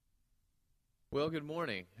Well, good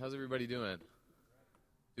morning. How's everybody doing?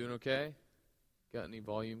 Doing okay? Got any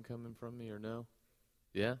volume coming from me or no?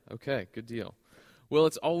 Yeah? Okay, good deal. Well,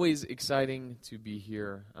 it's always exciting to be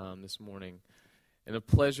here this morning and a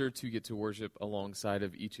pleasure to get to worship alongside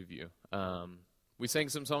of each of you. We sang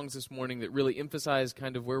some songs this morning that really emphasize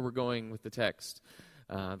kind of where we're going with the text.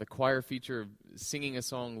 The choir feature singing a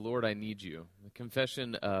song, Lord, I Need You, the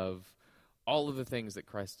confession of all of the things that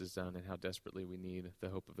Christ has done and how desperately we need the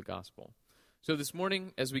hope of the gospel. So this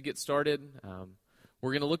morning, as we get started,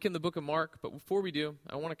 we're going to look in the book of Mark, but before we do,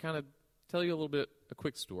 I want to kind of tell you a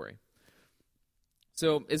quick story.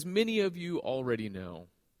 So, as many of you already know,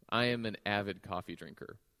 I am an avid coffee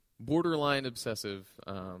drinker, borderline obsessive,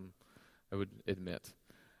 I would admit.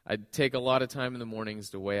 I take a lot of time in the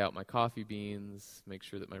mornings to weigh out my coffee beans, make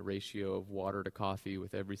sure that my ratio of water to coffee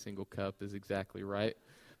with every single cup is exactly right,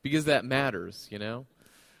 because that matters, you know?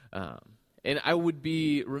 And I would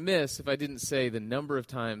be remiss if I didn't say the number of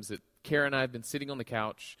times that Kara and I have been sitting on the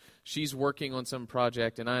couch, she's working on some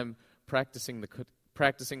project, and I'm practicing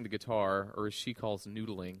the guitar, or as she calls,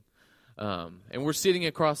 noodling. And we're sitting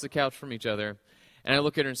across the couch from each other, and I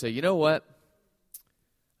look at her and say, you know what?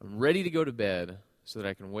 I'm ready to go to bed so that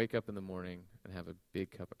I can wake up in the morning and have a big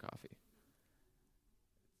cup of coffee.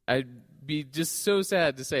 I'd be just so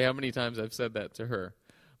sad to say how many times I've said that to her.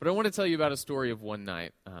 But I want to tell you about a story of one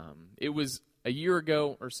night. It was a year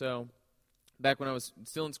ago or so, back when I was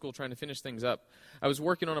still in school trying to finish things up. I was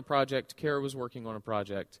working on a project, Kara was working on a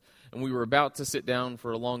project, and we were about to sit down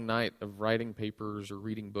for a long night of writing papers or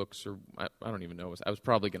reading books, or I don't even know. I was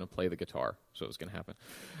probably going to play the guitar, so it was going to happen.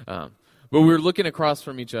 But we were looking across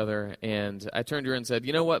from each other, and I turned to her and said,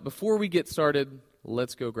 you know what, before we get started,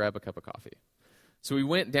 let's go grab a cup of coffee. So we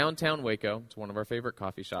went downtown Waco. It's one of our favorite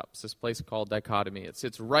coffee shops, this place called Dichotomy. It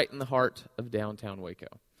sits right in the heart of downtown Waco.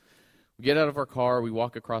 We get out of our car, we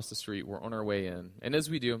walk across the street, we're on our way in. And as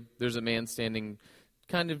we do, there's a man standing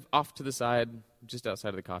kind of off to the side, just outside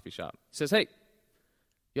of the coffee shop. He says, hey,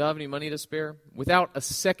 y'all have any money to spare? Without a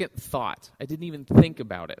second thought, I didn't even think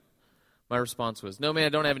about it. My response was, no man, I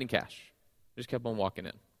don't have any cash. Just kept on walking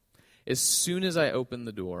in. As soon as I opened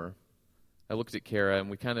the door, I looked at Kara, and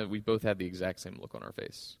we both had the exact same look on our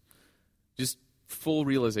face. Just full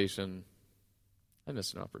realization, I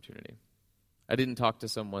missed an opportunity. I didn't talk to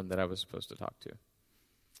someone that I was supposed to talk to.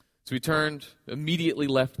 So we turned, immediately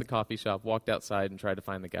left the coffee shop, walked outside, and tried to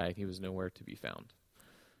find the guy. He was nowhere to be found.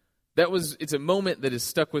 It's a moment that has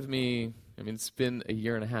stuck with me. I mean, it's been a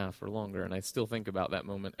year and a half or longer, and I still think about that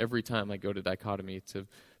moment every time I go to Dichotomy to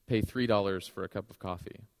pay $3 for a cup of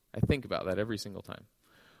coffee. I think about that every single time.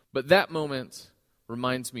 But that moment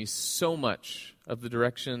reminds me so much of the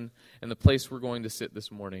direction and the place we're going to sit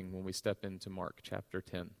this morning when we step into Mark chapter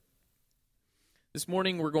 10. This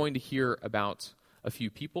morning we're going to hear about a few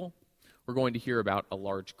people, we're going to hear about a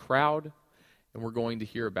large crowd, and we're going to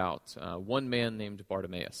hear about one man named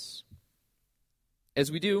Bartimaeus.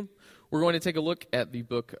 As we do, we're going to take a look at the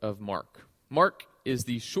book of Mark. Mark is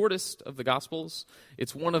the shortest of the Gospels.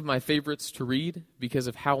 It's one of my favorites to read because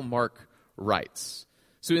of how Mark writes.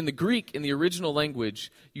 So in the Greek, in the original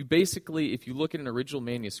language, you basically, if you look at an original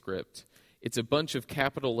manuscript, it's a bunch of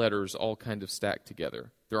capital letters all kind of stacked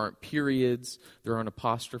together. There aren't periods, there aren't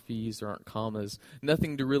apostrophes, there aren't commas,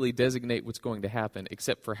 nothing to really designate what's going to happen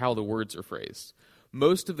except for how the words are phrased.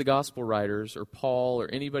 Most of the gospel writers, or Paul, or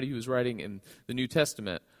anybody who's writing in the New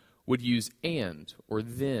Testament, would use and or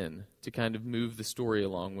then to kind of move the story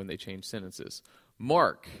along when they change sentences.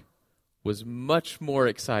 Mark was much more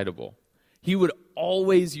excitable. He would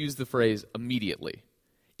always use the phrase immediately.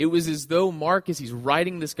 It was as though Mark, as he's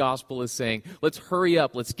writing this gospel, is saying, let's hurry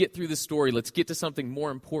up, let's get through the story, let's get to something more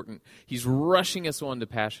important. He's rushing us on to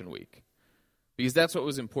Passion Week, because that's what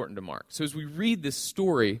was important to Mark. So as we read this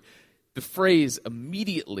story, the phrase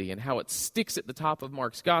immediately and how it sticks at the top of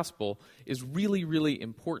Mark's gospel is really, really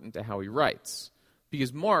important to how he writes.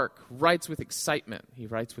 Because Mark writes with excitement, he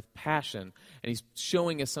writes with passion, and he's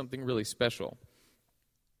showing us something really special.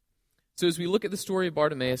 So as we look at the story of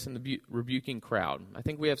Bartimaeus and the rebuking crowd, I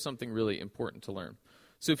think we have something really important to learn.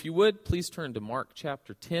 So if you would, please turn to Mark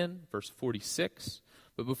chapter 10, verse 46.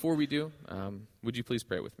 But before we do, would you please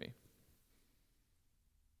pray with me?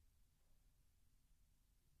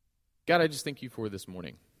 God, I just thank you for this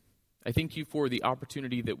morning. I thank you for the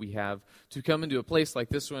opportunity that we have to come into a place like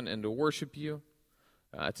this one and to worship you,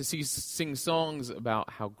 to sing songs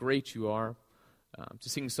about how great you are, to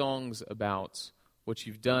sing songs about what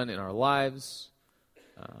you've done in our lives,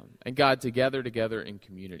 and God, to gather together in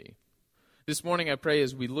community. This morning I pray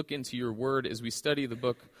as we look into your word, as we study the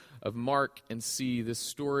book of Mark and see this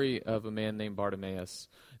story of a man named Bartimaeus,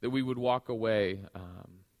 that we would walk away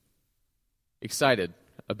excited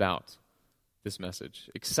about this message,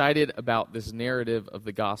 excited about this narrative of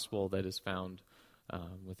the gospel that is found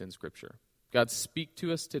within Scripture. God, speak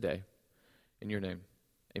to us today. In your name,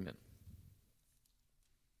 amen.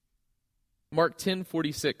 Mark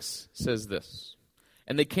 10:46 says this,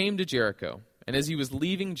 "And they came to Jericho, and as he was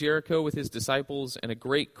leaving Jericho with his disciples and a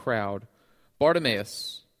great crowd,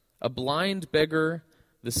 Bartimaeus, a blind beggar,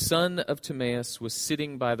 the son of Timaeus, was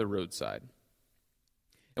sitting by the roadside.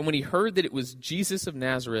 And when he heard that it was Jesus of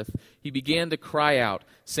Nazareth, he began to cry out,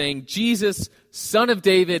 saying, 'Jesus, Son of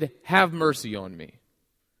David, have mercy on me.'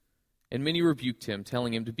 And many rebuked him,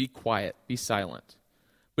 telling him to be quiet, be silent.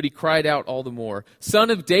 But he cried out all the more, 'Son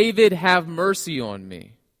of David, have mercy on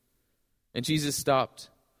me.' And Jesus stopped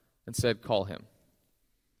and said, 'Call him.'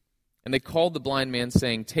 And they called the blind man,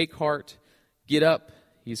 saying, 'Take heart, get up,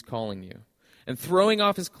 he's calling you.' And throwing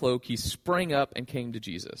off his cloak, he sprang up and came to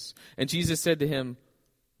Jesus. And Jesus said to him,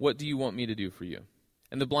 'What do you want me to do for you?'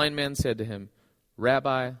 And the blind man said to him,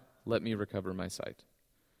 'Rabbi, let me recover my sight.'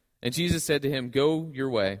 And Jesus said to him, 'Go your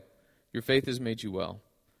way, your faith has made you well.'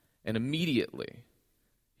 And immediately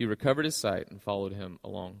he recovered his sight and followed him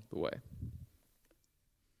along the way."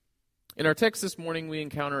 In our text this morning, we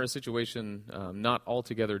encounter a situation not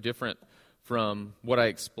altogether different from what I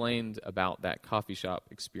explained about that coffee shop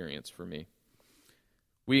experience for me.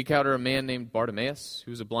 We encounter a man named Bartimaeus,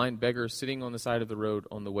 who's a blind beggar sitting on the side of the road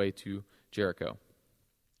on the way to Jericho.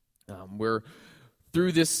 We're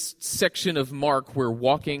through this section of Mark, we're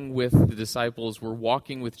walking with the disciples, we're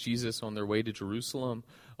walking with Jesus on their way to Jerusalem,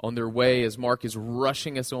 on their way as Mark is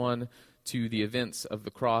rushing us on to the events of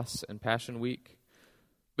the cross and Passion Week.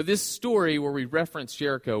 But this story where we reference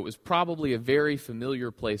Jericho is probably a very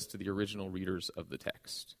familiar place to the original readers of the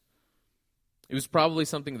text. It was probably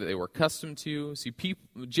something that they were accustomed to. See,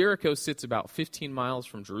 Jericho sits about 15 miles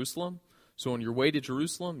from Jerusalem. So on your way to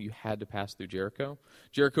Jerusalem, you had to pass through Jericho.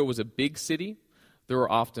 Jericho was a big city. There were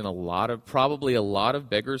often probably a lot of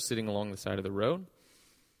beggars sitting along the side of the road.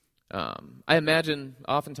 I imagine,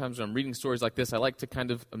 oftentimes when I'm reading stories like this, I like to kind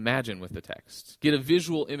of imagine with the text, get a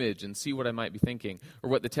visual image and see what I might be thinking, or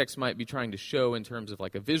what the text might be trying to show in terms of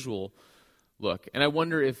like a visual look. And I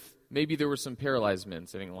wonder if maybe there were some paralyzed men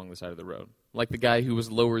sitting along the side of the road, like the guy who was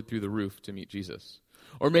lowered through the roof to meet Jesus.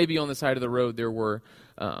 Or maybe on the side of the road there were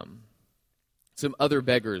some other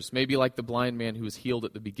beggars, maybe like the blind man who was healed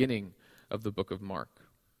at the beginning of the book of Mark.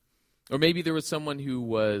 Or maybe there was someone who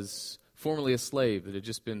was formerly a slave that had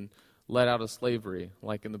just been let out of slavery,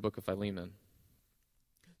 like in the book of Philemon.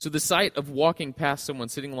 So the sight of walking past someone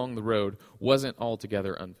sitting along the road wasn't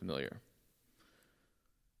altogether unfamiliar.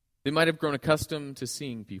 They might have grown accustomed to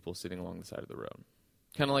seeing people sitting along the side of the road,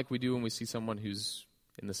 kind of like we do when we see someone who's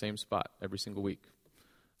in the same spot every single week,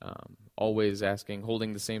 always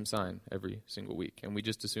holding the same sign every single week, and we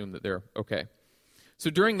just assume that they're okay.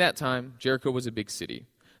 So during that time, Jericho was a big city.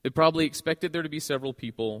 They probably expected there to be several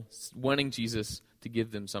people wanting Jesus to give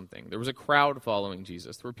them something. There was a crowd following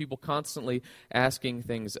Jesus. There were people constantly asking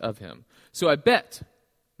things of him. So I bet,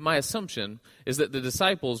 my assumption, is that the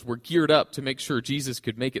disciples were geared up to make sure Jesus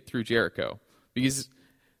could make it through Jericho, because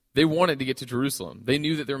they wanted to get to Jerusalem. They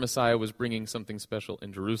knew that their Messiah was bringing something special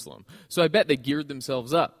in Jerusalem. So I bet they geared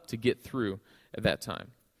themselves up to get through at that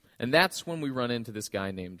time. And that's when we run into this guy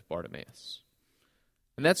named Bartimaeus.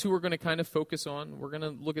 And that's who we're going to kind of focus on. We're going to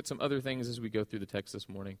look at some other things as we go through the text this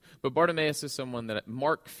morning. But Bartimaeus is someone that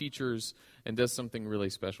Mark features and does something really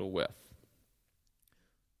special with.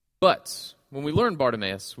 But when we learn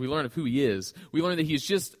Bartimaeus, we learn of who he is. We learn that he's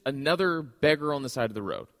just another beggar on the side of the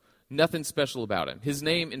road. Nothing special about him. His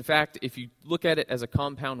name, in fact, if you look at it as a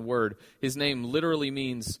compound word, his name literally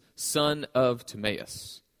means son of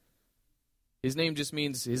Timaeus. His name just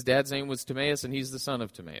means his dad's name was Timaeus and he's the son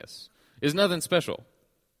of Timaeus. There's nothing special.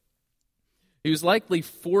 He was likely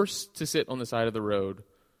forced to sit on the side of the road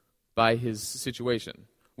by his situation.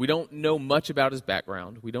 We don't know much about his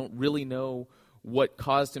background. We don't really know what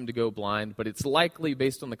caused him to go blind, but it's likely,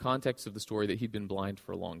 based on the context of the story, that he'd been blind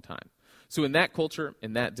for a long time. So in that culture,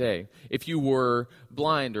 in that day, if you were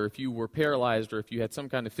blind or if you were paralyzed or if you had some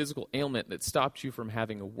kind of physical ailment that stopped you from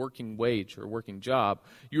having a working wage or a working job,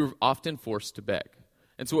 you were often forced to beg.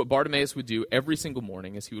 And so what Bartimaeus would do every single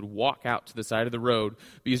morning is he would walk out to the side of the road,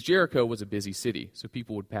 because Jericho was a busy city, so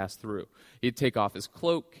people would pass through. He'd take off his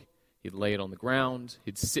cloak, he'd lay it on the ground,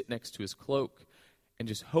 he'd sit next to his cloak, and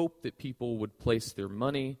just hope that people would place their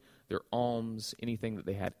money, their alms, anything that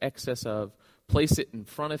they had excess of, place it in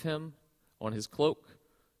front of him on his cloak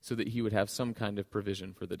so that he would have some kind of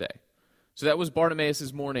provision for the day. So that was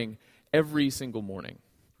Bartimaeus' morning every single morning.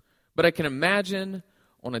 But I can imagine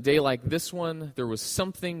on a day like this one, there was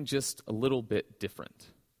something just a little bit different.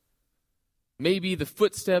 Maybe the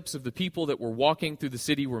footsteps of the people that were walking through the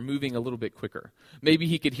city were moving a little bit quicker. Maybe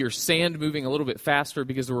he could hear sand moving a little bit faster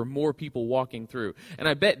because there were more people walking through. And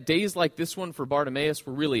I bet days like this one for Bartimaeus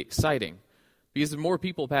were really exciting because of more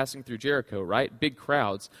people passing through Jericho, right? Big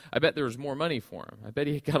crowds. I bet there was more money for him. I bet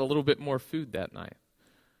he got a little bit more food that night.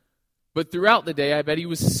 But throughout the day, I bet he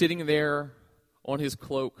was sitting there on his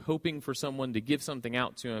cloak, hoping for someone to give something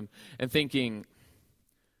out to him and thinking,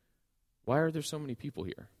 why are there so many people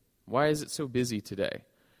here? Why is it so busy today?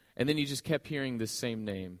 And then he just kept hearing this same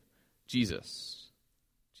name, Jesus,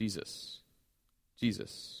 Jesus,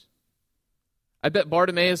 Jesus. I bet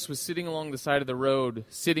Bartimaeus was sitting along the side of the road,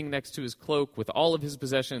 sitting next to his cloak with all of his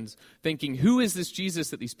possessions, thinking, who is this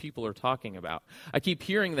Jesus that these people are talking about? I keep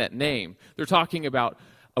hearing that name. They're talking about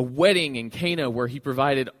a wedding in Cana where he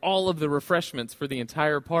provided all of the refreshments for the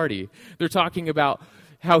entire party. They're talking about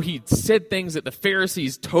how he said things that the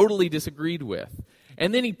Pharisees totally disagreed with.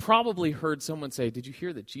 And then he probably heard someone say, did you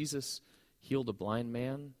hear that Jesus healed a blind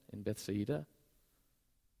man in Bethsaida?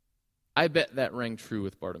 I bet that rang true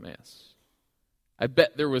with Bartimaeus. I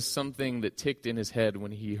bet there was something that ticked in his head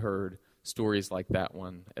when he heard stories like that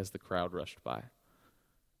one as the crowd rushed by.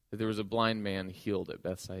 That there was a blind man healed at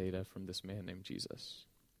Bethsaida from this man named Jesus.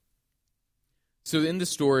 So in the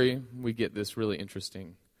story, we get this really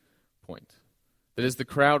interesting point. That as the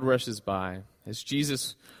crowd rushes by, as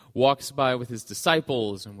Jesus walks by with his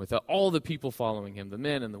disciples and with all the people following him, the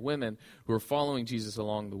men and the women who are following Jesus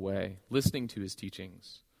along the way, listening to his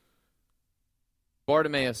teachings,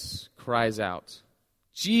 Bartimaeus cries out,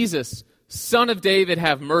 Jesus, Son of David,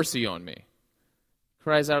 have mercy on me.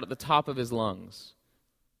 Cries out at the top of his lungs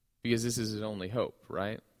because this is his only hope,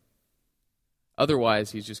 right?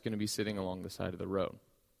 Otherwise, he's just going to be sitting along the side of the road.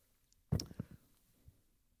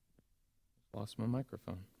 Lost my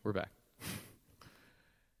microphone. We're back.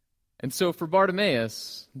 And so for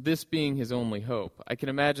Bartimaeus, this being his only hope, I can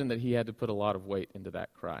imagine that he had to put a lot of weight into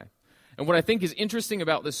that cry. And what I think is interesting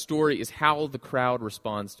about this story is how the crowd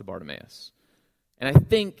responds to Bartimaeus. And I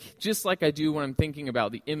think, just like I do when I'm thinking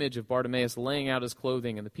about the image of Bartimaeus laying out his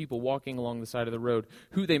clothing and the people walking along the side of the road,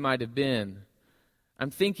 who they might have been,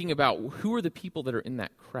 I'm thinking about who are the people that are in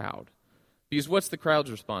that crowd. Because what's the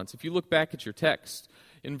crowd's response? If you look back at your text,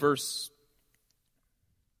 in verse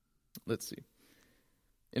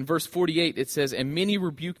 48, it says, and many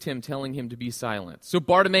rebuked him, telling him to be silent. So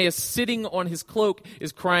Bartimaeus, sitting on his cloak,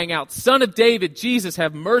 is crying out, Son of David, Jesus,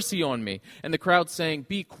 have mercy on me. And the crowd's saying,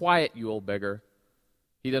 be quiet, you old beggar.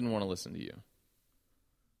 He doesn't want to listen to you.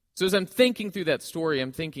 So as I'm thinking through that story,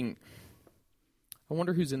 I'm thinking, I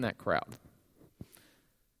wonder who's in that crowd.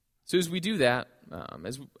 So as we do that,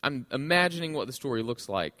 as I'm imagining what the story looks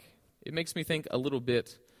like, it makes me think a little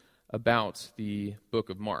bit about the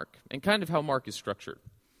book of Mark and kind of how Mark is structured.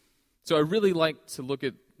 So I really like to look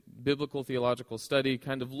at biblical theological study,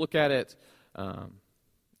 kind of look at it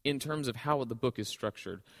in terms of how the book is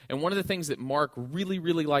structured. And one of the things that Mark really,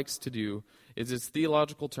 really likes to do is this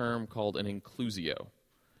theological term called an inclusio.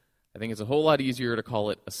 I think it's a whole lot easier to call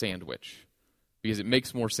it a sandwich because it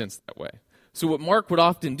makes more sense that way. So what Mark would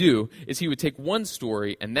often do is he would take one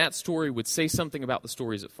story, and that story would say something about the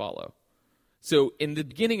stories that follow. So in the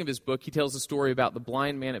beginning of his book, he tells a story about the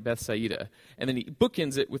blind man at Bethsaida, and then he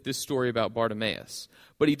bookends it with this story about Bartimaeus.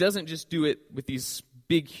 But he doesn't just do it with these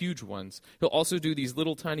big, huge ones. He'll also do these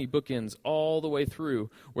little tiny bookends all the way through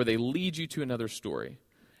where they lead you to another story.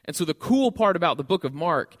 And so the cool part about the book of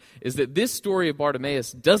Mark is that this story of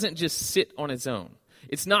Bartimaeus doesn't just sit on its own.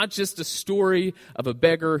 It's not just a story of a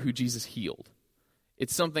beggar who Jesus healed.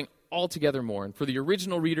 It's something altogether more. And for the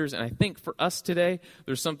original readers, and I think for us today,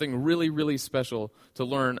 there's something really, really special to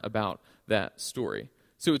learn about that story.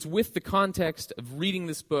 So it's with the context of reading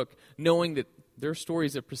this book, knowing that there are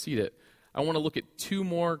stories that precede it. I want to look at two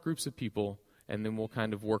more groups of people, and then we'll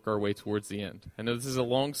kind of work our way towards the end. I know this is a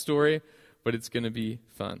long story, but it's going to be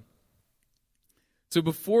fun. So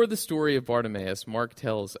before the story of Bartimaeus, Mark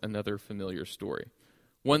tells another familiar story,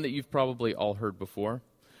 one that you've probably all heard before.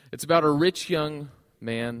 It's about a rich young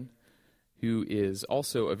man who is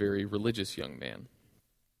also a very religious young man.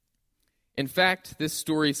 In fact, this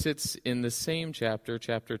story sits in the same chapter,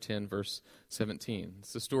 chapter 10, verse 17.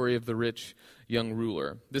 It's the story of the rich young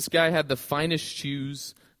ruler. This guy had the finest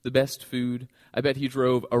shoes, the best food. I bet he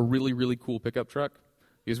drove a really, really cool pickup truck.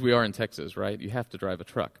 Because we are in Texas, right? You have to drive a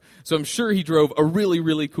truck. So I'm sure he drove a really,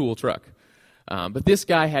 really cool truck. But this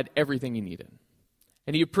guy had everything he needed.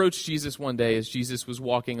 And he approached Jesus one day as Jesus was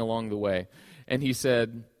walking along the way. And he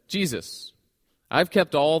said, Jesus, I've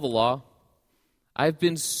kept all the law. I've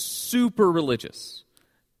been super religious.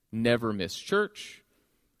 Never missed church.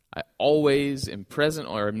 I always am present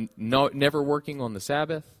or am never working on the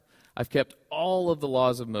Sabbath. I've kept all of the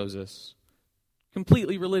laws of Moses.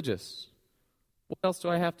 Completely religious. What else do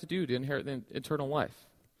I have to do to inherit the eternal life?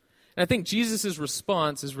 And I think Jesus'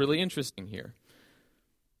 response is really interesting here.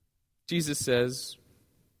 Jesus says,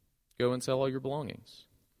 go and sell all your belongings.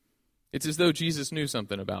 It's as though Jesus knew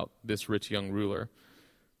something about this rich young ruler.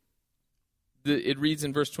 It reads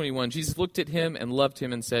in verse 21, Jesus looked at him and loved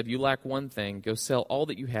him and said, you lack one thing. Go sell all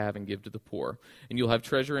that you have and give to the poor, and you'll have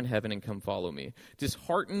treasure in heaven, and come follow me.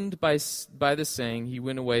 Disheartened by this saying, he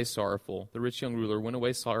went away sorrowful. The rich young ruler went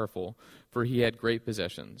away sorrowful, for he had great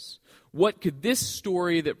possessions. What could this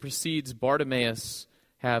story that precedes Bartimaeus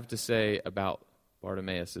have to say about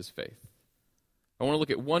Bartimaeus' faith? I want to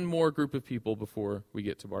look at one more group of people before we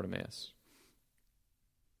get to Bartimaeus.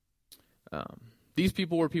 These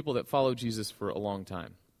people were people that followed Jesus for a long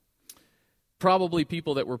time. Probably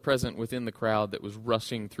people that were present within the crowd that was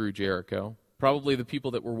rushing through Jericho. Probably the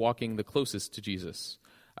people that were walking the closest to Jesus,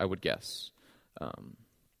 I would guess.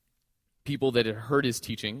 People that had heard his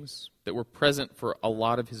teachings, that were present for a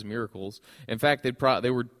lot of his miracles. In fact,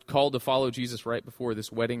 they were called to follow Jesus right before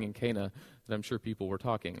this wedding in Cana that I'm sure people were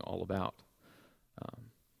talking all about.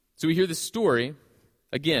 So we hear this story,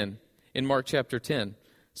 again, in Mark chapter 10,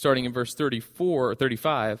 starting in verse 34 or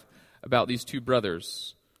 35, about these two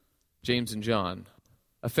brothers, James and John,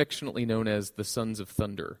 affectionately known as the sons of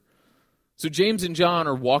thunder. So James and John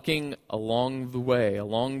are walking along the way,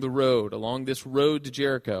 along the road, along this road to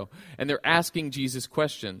Jericho, and they're asking Jesus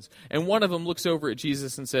questions. And one of them looks over at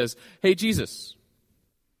Jesus and says, hey, Jesus,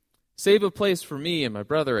 save a place for me and my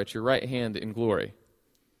brother at your right hand in glory.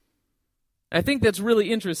 I think that's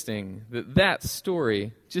really interesting, that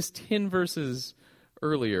story, just 10 verses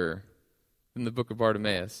earlier in the book of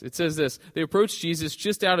Bartimaeus. It says this, they approached Jesus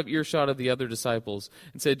just out of earshot of the other disciples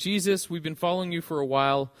and said, Jesus, we've been following you for a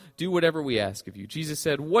while. Do whatever we ask of you. Jesus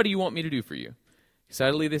said, what do you want me to do for you?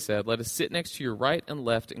 Excitedly they said, let us sit next to your right and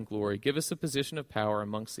left in glory. Give us a position of power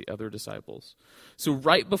amongst the other disciples. So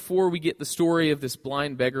right before we get the story of this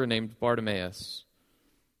blind beggar named Bartimaeus,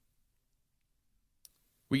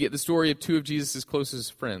 we get the story of two of Jesus'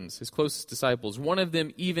 closest friends, his closest disciples. One of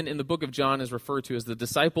them, even in the book of John, is referred to as the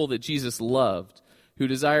disciple that Jesus loved, who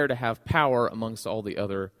desired to have power amongst all the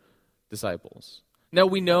other disciples. Now,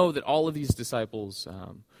 we know that all of these disciples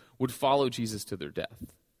would follow Jesus to their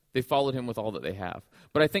death. They followed him with all that they have.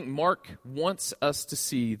 But I think Mark wants us to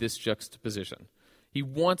see this juxtaposition. He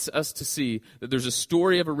wants us to see that there's a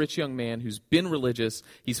story of a rich young man who's been religious,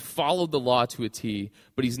 he's followed the law to a T,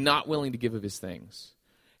 but he's not willing to give of his things.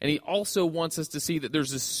 And he also wants us to see that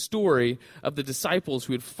there's a story of the disciples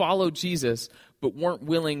who had followed Jesus but weren't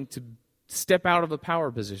willing to step out of a power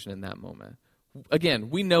position in that moment. Again,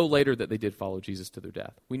 we know later that they did follow Jesus to their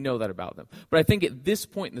death. We know that about them. But I think at this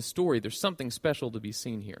point in the story, there's something special to be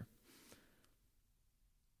seen here.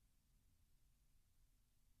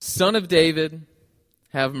 Son of David,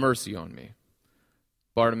 have mercy on me.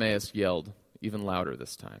 Bartimaeus yelled even louder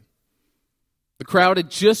this time. The crowd had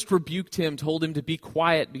just rebuked him, told him to be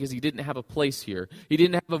quiet because he didn't have a place here. He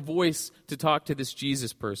didn't have a voice to talk to this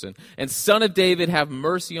Jesus person. And Son of David, have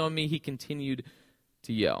mercy on me, he continued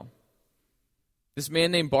to yell. This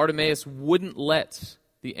man named Bartimaeus wouldn't let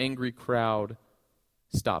the angry crowd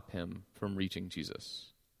stop him from reaching Jesus.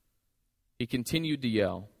 He continued to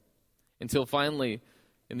yell until finally,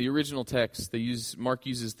 in the original text, Mark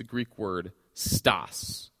uses the Greek word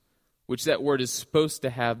stas, which that word is supposed to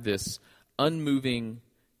have this unmoving,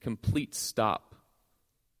 complete stop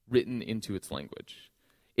written into its language.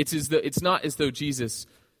 It's not as though Jesus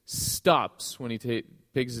stops when he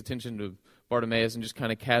pays attention to Bartimaeus and just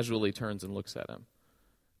kind of casually turns and looks at him.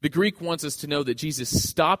 The Greek wants us to know that Jesus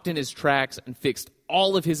stopped in his tracks and fixed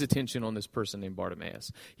all of his attention on this person named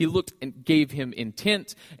Bartimaeus. He looked and gave him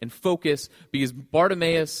intent and focus because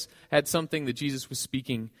Bartimaeus had something that Jesus was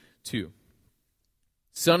speaking to.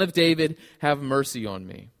 Son of David, have mercy on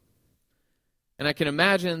me. And I can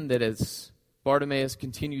imagine that as Bartimaeus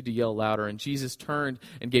continued to yell louder and Jesus turned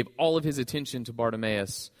and gave all of his attention to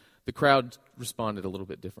Bartimaeus, the crowd responded a little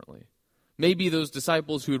bit differently. Maybe those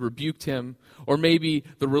disciples who had rebuked him, or maybe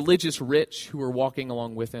the religious rich who were walking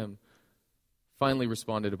along with him, finally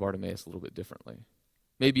responded to Bartimaeus a little bit differently.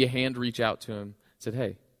 Maybe a hand reached out to him and said,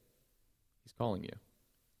 hey, he's calling you.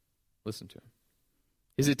 Listen to him.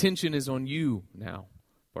 His attention is on you now,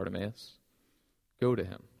 Bartimaeus. Go to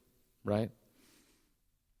him, right?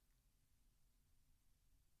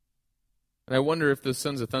 And I wonder if the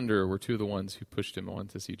sons of thunder were two of the ones who pushed him on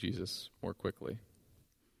to see Jesus more quickly.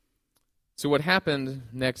 So what happened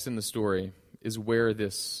next in the story is where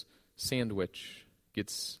this sandwich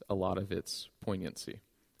gets a lot of its poignancy.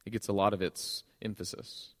 It gets a lot of its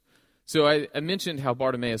emphasis. So I mentioned how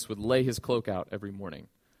Bartimaeus would lay his cloak out every morning,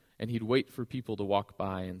 and he'd wait for people to walk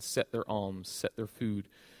by and set their alms, set their food,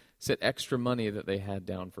 set extra money that they had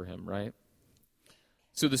down for him, right?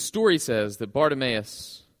 So the story says that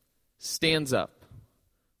Bartimaeus stands up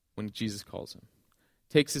when Jesus calls him,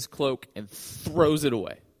 takes his cloak and throws it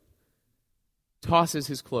away, tosses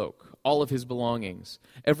his cloak, all of his belongings,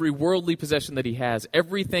 every worldly possession that he has,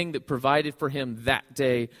 everything that provided for him that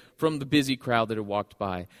day from the busy crowd that had walked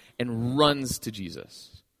by, and runs to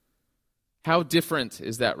Jesus. How different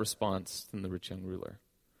is that response than the rich young ruler?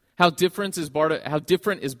 How different is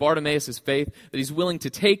Bartimaeus' faith that he's willing to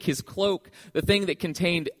take his cloak, the thing that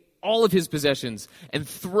contained all of his possessions, and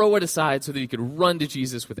throw it aside so that he could run to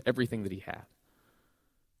Jesus with everything that he had.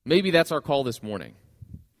 Maybe that's our call this morning.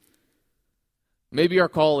 Maybe our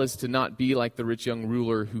call is to not be like the rich young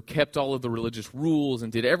ruler who kept all of the religious rules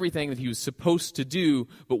and did everything that he was supposed to do,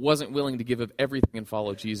 but wasn't willing to give up everything and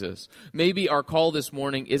follow Jesus. Maybe our call this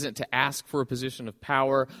morning isn't to ask for a position of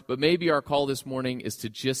power, but maybe our call this morning is to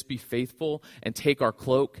just be faithful and take our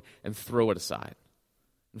cloak and throw it aside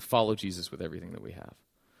and follow Jesus with everything that we have.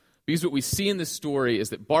 Because what we see in this story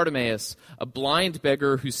is that Bartimaeus, a blind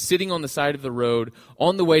beggar who's sitting on the side of the road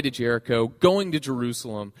on the way to Jericho, going to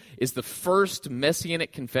Jerusalem, is the first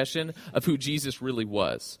messianic confession of who Jesus really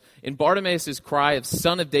was. In Bartimaeus' cry of,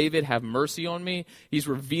 "Son of David, have mercy on me," he's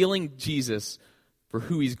revealing Jesus for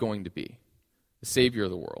who he's going to be, the Savior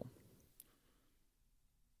of the world.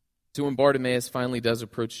 So when Bartimaeus finally does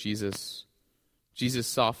approach Jesus, Jesus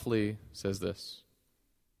softly says this: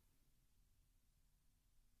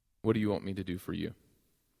 "What do you want me to do for you?"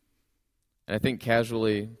 And I think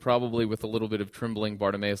casually, probably with a little bit of trembling,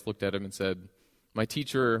 Bartimaeus looked at him and said, "My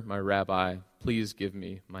teacher, my rabbi, please give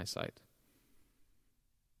me my sight."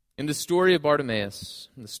 In the story of Bartimaeus,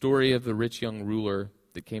 in the story of the rich young ruler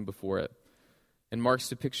that came before it, and Mark's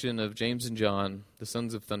depiction of James and John, the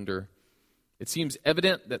sons of thunder, it seems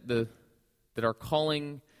evident that our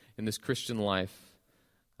calling in this Christian life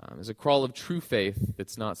is a call of true faith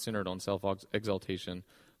that's not centered on self-exaltation,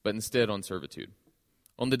 but instead on servitude,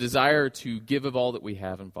 on the desire to give of all that we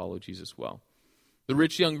have and follow Jesus well. The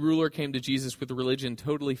rich young ruler came to Jesus with a religion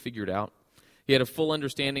totally figured out. He had a full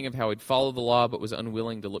understanding of how he'd follow the law, but was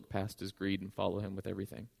unwilling to look past his greed and follow him with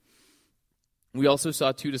everything. We also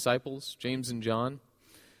saw two disciples, James and John,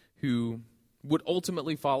 who would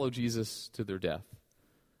ultimately follow Jesus to their death.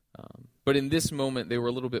 But in this moment, they were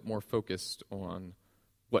a little bit more focused on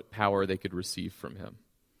what power they could receive from him.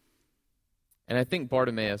 And I think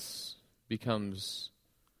Bartimaeus becomes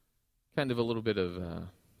kind of a little bit of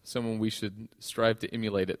someone we should strive to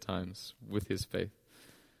emulate at times with his faith.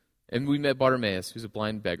 And we met Bartimaeus, who's a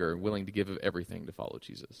blind beggar, willing to give of everything to follow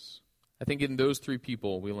Jesus. I think in those three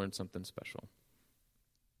people, we learned something special.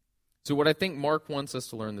 So what I think Mark wants us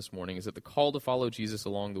to learn this morning is that the call to follow Jesus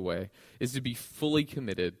along the way is to be fully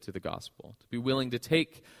committed to the gospel, to be willing to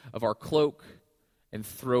take of our cloak and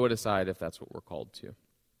throw it aside if that's what we're called to.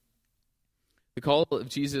 The call of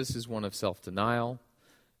Jesus is one of self-denial.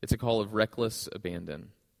 It's a call of reckless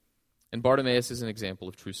abandon. And Bartimaeus is an example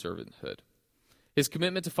of true servanthood. His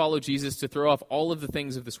commitment to follow Jesus, to throw off all of the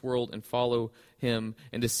things of this world and follow him,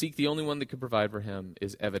 and to seek the only one that could provide for him,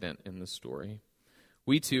 is evident in this story.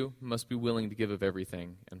 We too must be willing to give of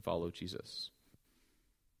everything and follow Jesus.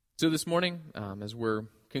 So this morning, as we're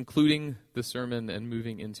concluding the sermon and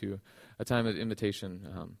moving into a time of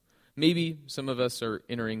invitation, maybe some of us are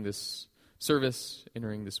entering this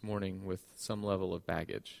morning with some level of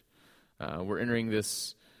baggage. We're entering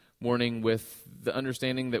this morning with the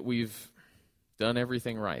understanding that we've done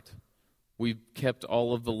everything right. We've kept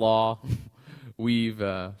all of the law. We've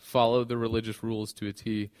followed the religious rules to a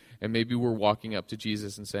T. And maybe we're walking up to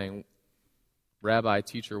Jesus and saying, "Rabbi,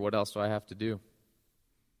 teacher, what else do I have to do?"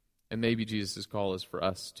 And maybe Jesus' call is for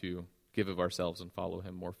us to give of ourselves and follow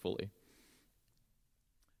him more fully.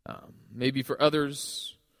 Maybe for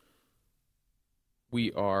others,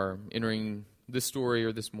 we are entering this story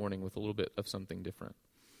or this morning with a little bit of something different.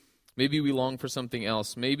 Maybe we long for something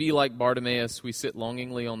else. Maybe like Bartimaeus, we sit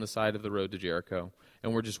longingly on the side of the road to Jericho,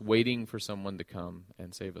 and we're just waiting for someone to come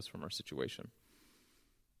and save us from our situation.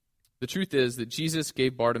 The truth is that Jesus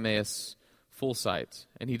gave Bartimaeus full sight,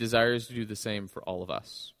 and he desires to do the same for all of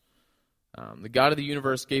us. The God of the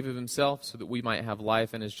universe gave of himself so that we might have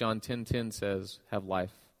life, and as John 10:10 says, have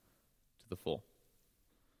life to the full.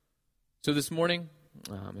 So this morning,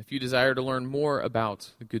 if you desire to learn more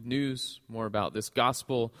about the good news, more about this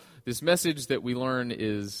gospel, this message that we learn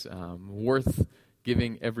is worth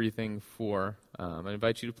giving everything for, I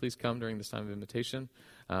invite you to please come during this time of invitation.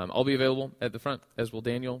 I'll be available at the front, as will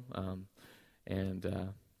Daniel. And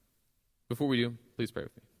before we do, please pray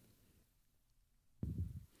with me.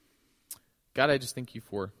 God, I just thank you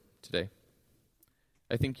for today.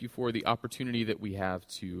 I thank you for the opportunity that we have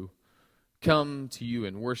to come to you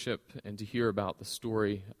in worship and to hear about the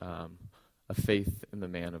story of faith in the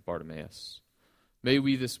man of Bartimaeus. May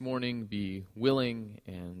we this morning be willing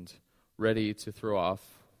and ready to throw off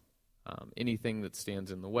anything that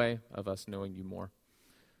stands in the way of us knowing you more.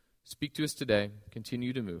 Speak to us today.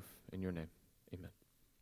 Continue to move. In your name, amen.